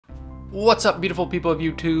What's up, beautiful people of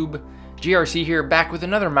YouTube? GRC here, back with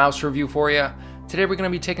another mouse review for you. Today we're going to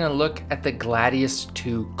be taking a look at the Gladius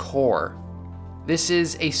II Core. This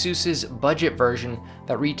is Asus's budget version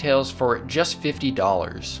that retails for just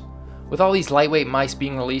 $50. With all these lightweight mice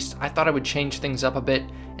being released, I thought I would change things up a bit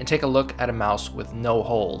and take a look at a mouse with no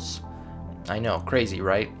holes. I know, crazy,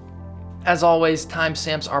 right? As always,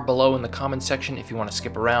 timestamps are below in the comments section if you want to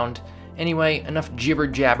skip around. Anyway, enough jibber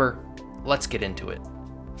jabber, let's get into it.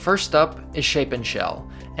 First up is Shape and Shell,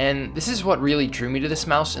 and this is what really drew me to this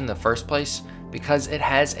mouse in the first place because it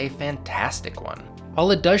has a fantastic one. While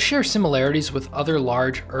it does share similarities with other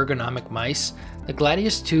large ergonomic mice, the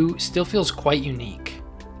Gladius II still feels quite unique.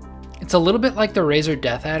 It's a little bit like the Razer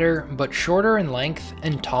Death Adder, but shorter in length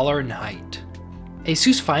and taller in height.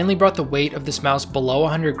 Asus finally brought the weight of this mouse below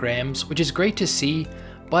 100 grams, which is great to see,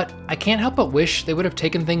 but I can't help but wish they would have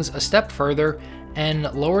taken things a step further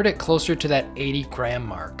and lowered it closer to that 80 gram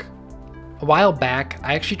mark. A while back,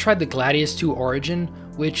 I actually tried the Gladius II Origin,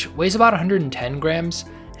 which weighs about 110 grams,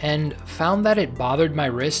 and found that it bothered my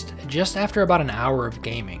wrist just after about an hour of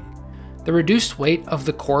gaming. The reduced weight of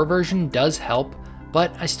the Core version does help,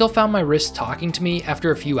 but I still found my wrist talking to me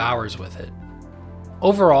after a few hours with it.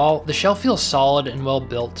 Overall, the shell feels solid and well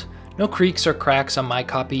built, no creaks or cracks on my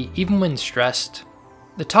copy even when stressed.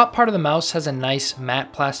 The top part of the mouse has a nice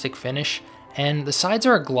matte plastic finish, and the sides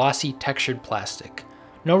are a glossy textured plastic.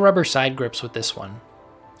 No rubber side grips with this one.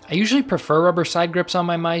 I usually prefer rubber side grips on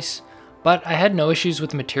my mice, but I had no issues with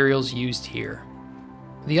the materials used here.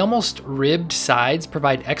 The almost ribbed sides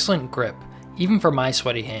provide excellent grip, even for my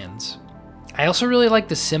sweaty hands. I also really like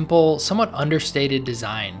the simple, somewhat understated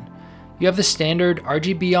design. You have the standard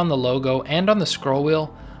RGB on the logo and on the scroll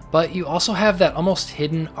wheel, but you also have that almost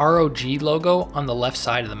hidden ROG logo on the left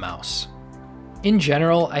side of the mouse. In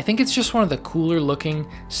general, I think it's just one of the cooler looking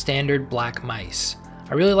standard black mice.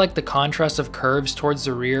 I really like the contrast of curves towards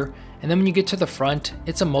the rear, and then when you get to the front,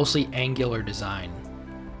 it's a mostly angular design.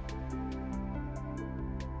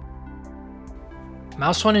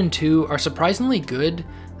 Mouse 1 and 2 are surprisingly good.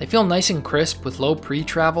 They feel nice and crisp with low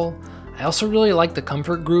pre-travel. I also really like the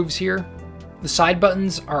comfort grooves here. The side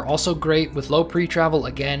buttons are also great with low pre-travel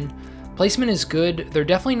again. Placement is good, they're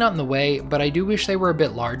definitely not in the way, but I do wish they were a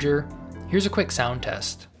bit larger. Here's a quick sound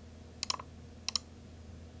test.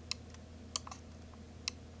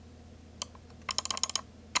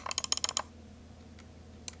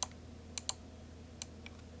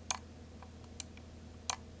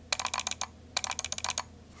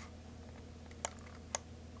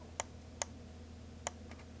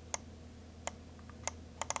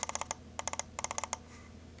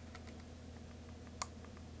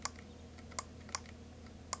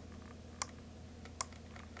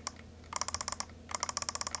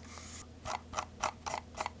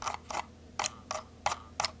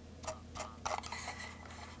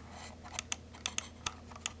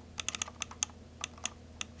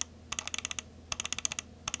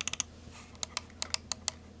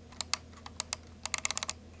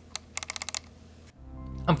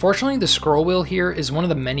 Unfortunately, the scroll wheel here is one of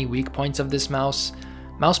the many weak points of this mouse.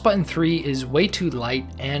 Mouse button 3 is way too light,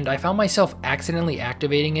 and I found myself accidentally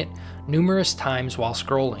activating it numerous times while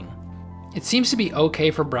scrolling. It seems to be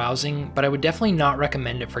okay for browsing, but I would definitely not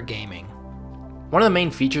recommend it for gaming. One of the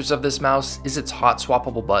main features of this mouse is its hot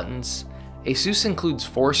swappable buttons. Asus includes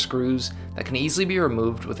 4 screws that can easily be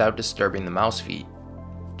removed without disturbing the mouse feet.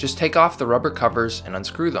 Just take off the rubber covers and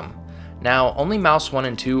unscrew them. Now, only mouse 1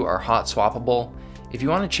 and 2 are hot swappable. If you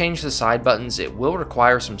want to change the side buttons, it will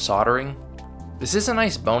require some soldering. This is a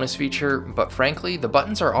nice bonus feature, but frankly, the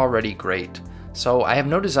buttons are already great, so I have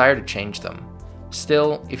no desire to change them.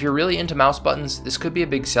 Still, if you're really into mouse buttons, this could be a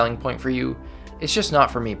big selling point for you. It's just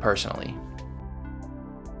not for me personally.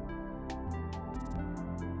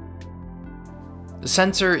 The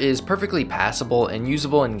sensor is perfectly passable and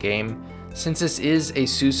usable in game. Since this is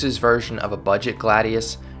Asus's version of a budget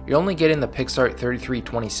Gladius, you're only getting the PixArt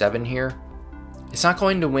 3327 here. It's not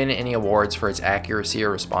going to win any awards for its accuracy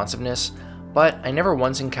or responsiveness, but I never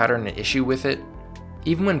once encountered an issue with it.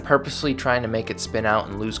 Even when purposely trying to make it spin out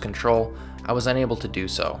and lose control, I was unable to do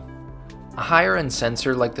so. A higher end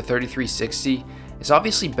sensor like the 3360 is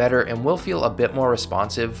obviously better and will feel a bit more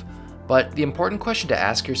responsive, but the important question to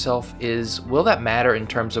ask yourself is, will that matter in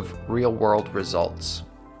terms of real world results?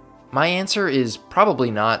 My answer is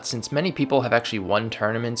probably not, since many people have actually won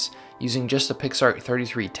tournaments using just the PixArt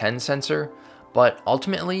 3310 sensor, but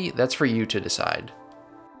ultimately, that's for you to decide.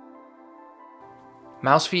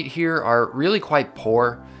 Mouse feet here are really quite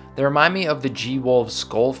poor. They remind me of the G-Wolves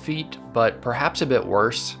skull feet, but perhaps a bit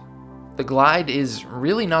worse. The glide is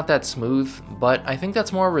really not that smooth, but I think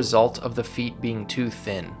that's more a result of the feet being too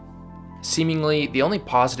thin. Seemingly, the only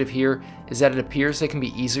positive here is that it appears they can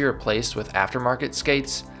be easily replaced with aftermarket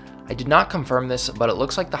skates. I did not confirm this, but it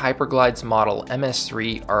looks like the Hyperglide's model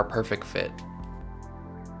MS3 are a perfect fit.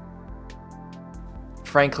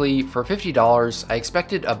 Frankly, for $50, I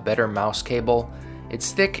expected a better mouse cable.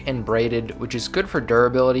 It's thick and braided, which is good for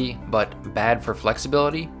durability, but bad for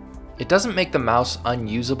flexibility. It doesn't make the mouse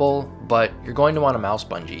unusable, but you're going to want a mouse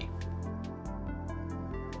bungee.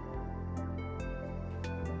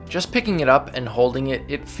 Just picking it up and holding it,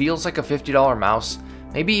 it feels like a $50 mouse,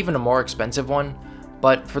 maybe even a more expensive one,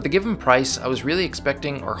 but for the given price, I was really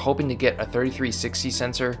expecting or hoping to get a 3360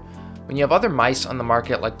 sensor. When you have other mice on the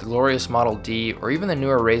market like the glorious Model D or even the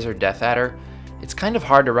newer Razer Death Adder, it's kind of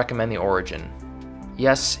hard to recommend the Origin.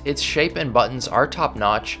 Yes, its shape and buttons are top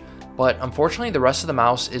notch, but unfortunately the rest of the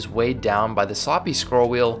mouse is weighed down by the sloppy scroll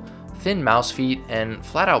wheel, thin mouse feet, and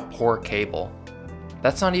flat out poor cable.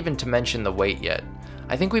 That's not even to mention the weight yet.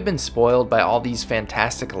 I think we've been spoiled by all these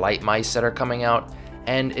fantastic light mice that are coming out,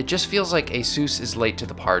 and it just feels like Asus is late to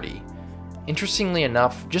the party. Interestingly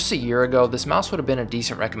enough, just a year ago this mouse would have been a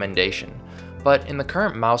decent recommendation, but in the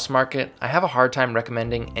current mouse market, I have a hard time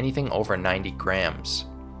recommending anything over 90 grams.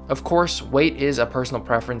 Of course, weight is a personal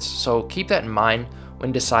preference, so keep that in mind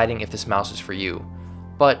when deciding if this mouse is for you.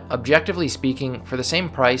 But objectively speaking, for the same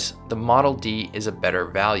price, the Model D is a better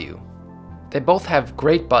value. They both have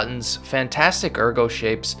great buttons, fantastic ergo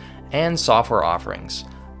shapes, and software offerings,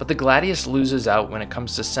 but the Gladius loses out when it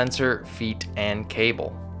comes to sensor, feet, and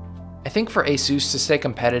cable. I think for Asus to stay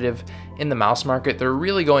competitive in the mouse market, they're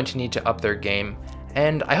really going to need to up their game,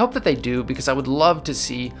 and I hope that they do because I would love to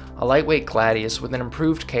see a lightweight Gladius with an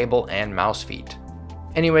improved cable and mouse feet.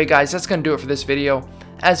 Anyway guys, that's going to do it for this video.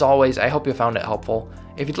 As always, I hope you found it helpful.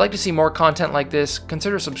 If you'd like to see more content like this,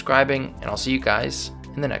 consider subscribing, and I'll see you guys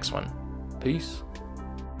in the next one. Peace.